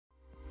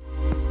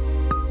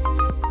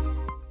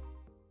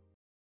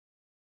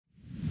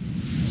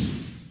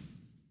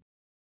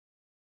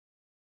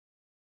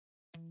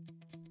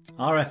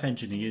RF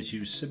engineers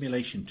use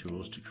simulation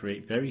tools to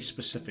create very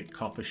specific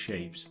copper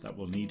shapes that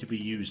will need to be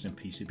used in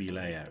PCB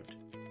layout.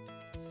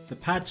 The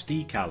PADS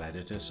decal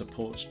editor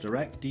supports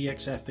direct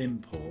DXF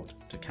import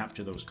to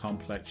capture those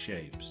complex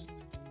shapes.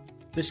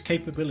 This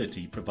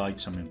capability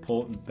provides some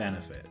important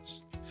benefits.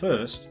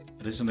 First,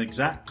 it is an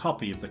exact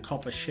copy of the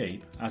copper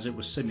shape as it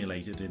was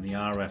simulated in the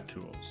RF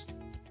tools,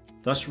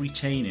 thus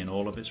retaining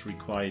all of its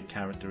required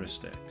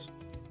characteristics.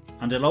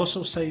 And it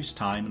also saves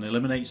time and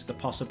eliminates the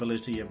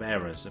possibility of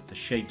errors if the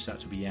shapes are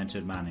to be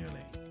entered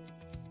manually.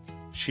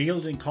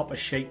 Shielding copper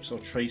shapes or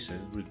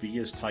traces with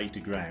vias tied to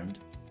ground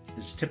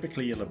is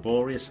typically a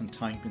laborious and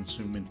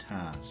time-consuming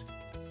task,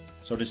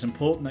 so it is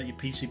important that your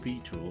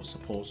PCB tool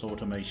supports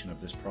automation of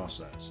this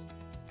process.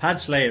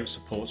 PADS layout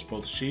supports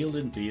both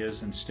shielding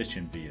vias and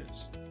stitching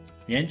vias.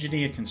 The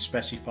engineer can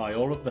specify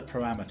all of the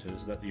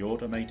parameters that the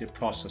automated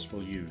process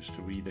will use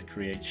to either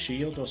create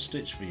shield or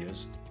stitch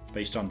vias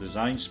based on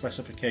design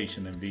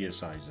specification and via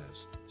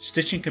sizes.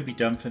 Stitching can be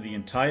done for the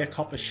entire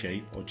copper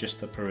shape or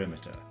just the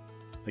perimeter,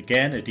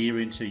 again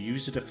adhering to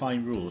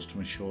user-defined rules to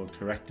ensure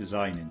correct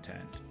design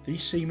intent.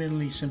 These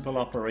seemingly simple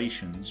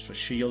operations for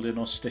shielding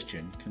or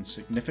stitching can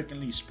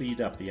significantly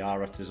speed up the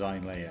RF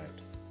design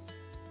layout.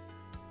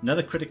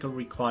 Another critical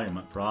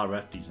requirement for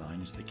RF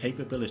design is the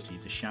capability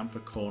to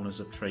chamfer corners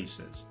of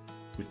traces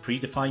with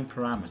predefined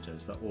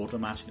parameters that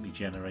automatically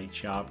generate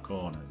sharp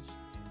corners.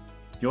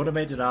 The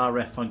automated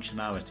RF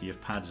functionality of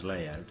PADS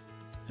layout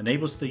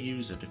enables the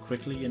user to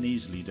quickly and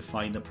easily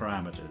define the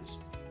parameters,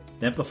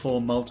 then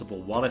perform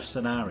multiple what-if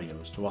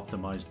scenarios to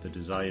optimize the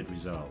desired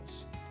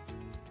results.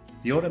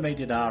 The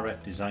automated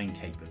RF design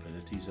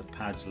capabilities of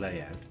PADS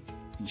layout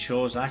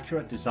ensures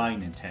accurate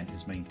design intent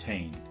is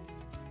maintained,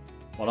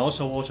 while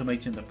also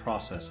automating the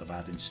process of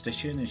adding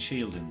stitching and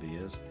shielding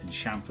vias and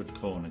chamfered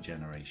corner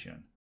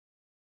generation.